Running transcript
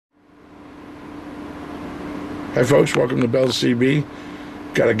Hi folks, welcome to Bell CB.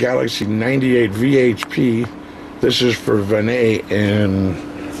 Got a Galaxy 98 VHP. This is for Venay in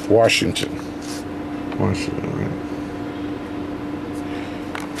Washington. Right?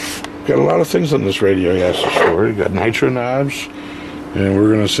 Got a lot of things on this radio he asked us for. We got Nitro knobs, and we're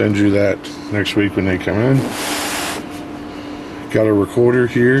going to send you that next week when they come in. Got a recorder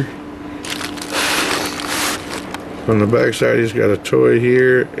here. On the back side, he's got a toy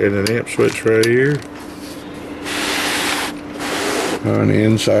here and an amp switch right here. On the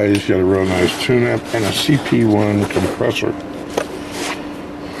inside, he's got a real nice tune-up and a CP1 compressor.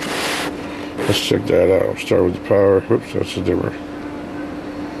 Let's check that out. Start with the power. Whoops, that's the dimmer.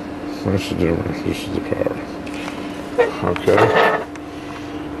 That's the dimmer. This is the power. Okay.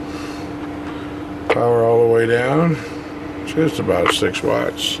 Power all the way down. Just about 6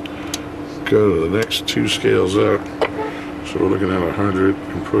 watts. Go to the next 2 scales up. So we're looking at 100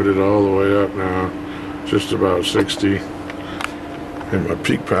 and put it all the way up now. Just about 60. And my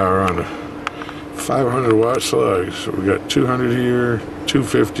peak power on a 500 watt slug. So we got 200 here,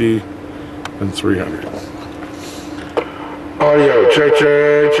 250, and 300. Audio, check,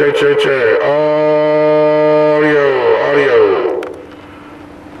 check, check, check, check. Audio.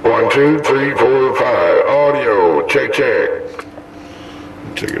 1, 2, 3, 4, 5. Audio, check, check.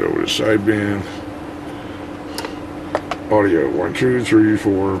 Take it over to sideband. Audio, 1, 2, 3,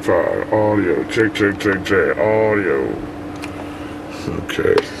 4, 5. Audio, check, check, check, check. Audio.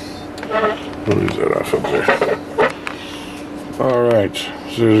 Okay, we'll leave that off up there. Alright,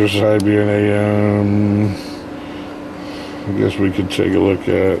 so there's sideband AM. I guess we could take a look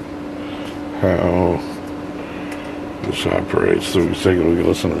at how this operates. So we can take a look and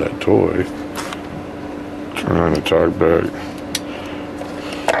listen to that toy. Turn on the talk back.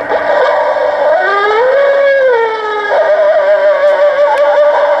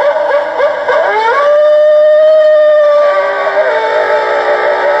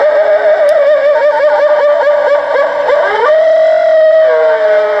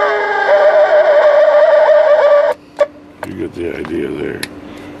 You get the idea there.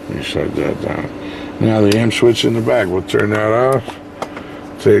 You shut that down. Now the amp switch in the back, we'll turn that off.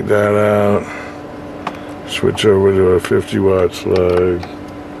 Take that out. Switch over to a 50 watt slug.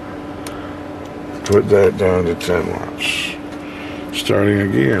 Put that down to 10 watts. Starting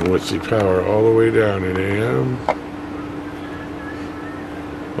again with the power all the way down in AM.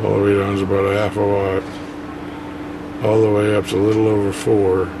 All the way down to about a half a watt. All the way up to a little over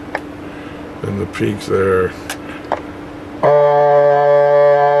 4. And the peak there.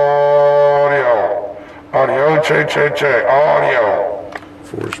 Audio, check, check, check. Audio.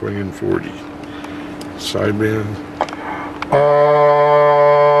 4 swinging 40. Sideband. Audio,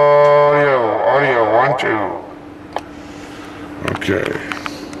 1, 2. Okay.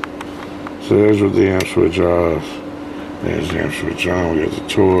 So there's with the amp switch off. There's the amp switch on. We got the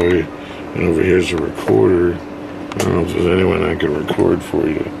toy. And over here's the recorder. I don't know if there's anyone that can record for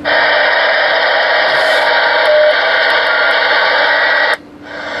you.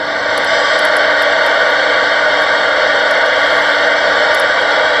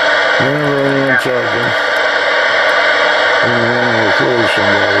 Whenever anyone's talking, and you want to record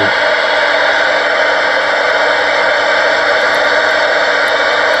somebody,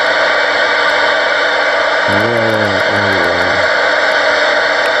 nobody.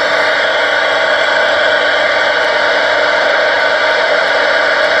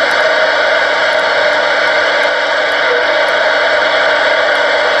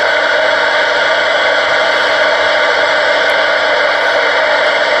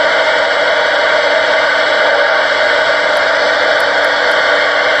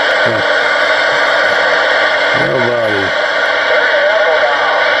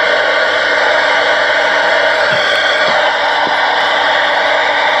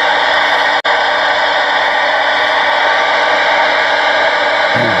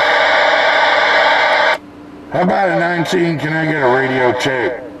 How about a 19? Can I get a radio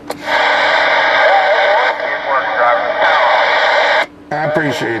tape? I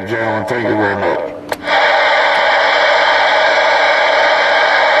appreciate it, gentlemen. Thank you very much.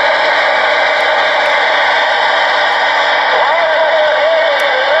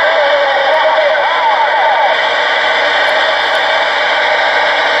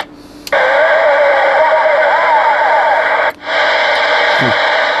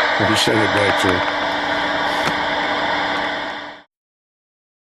 You send it back to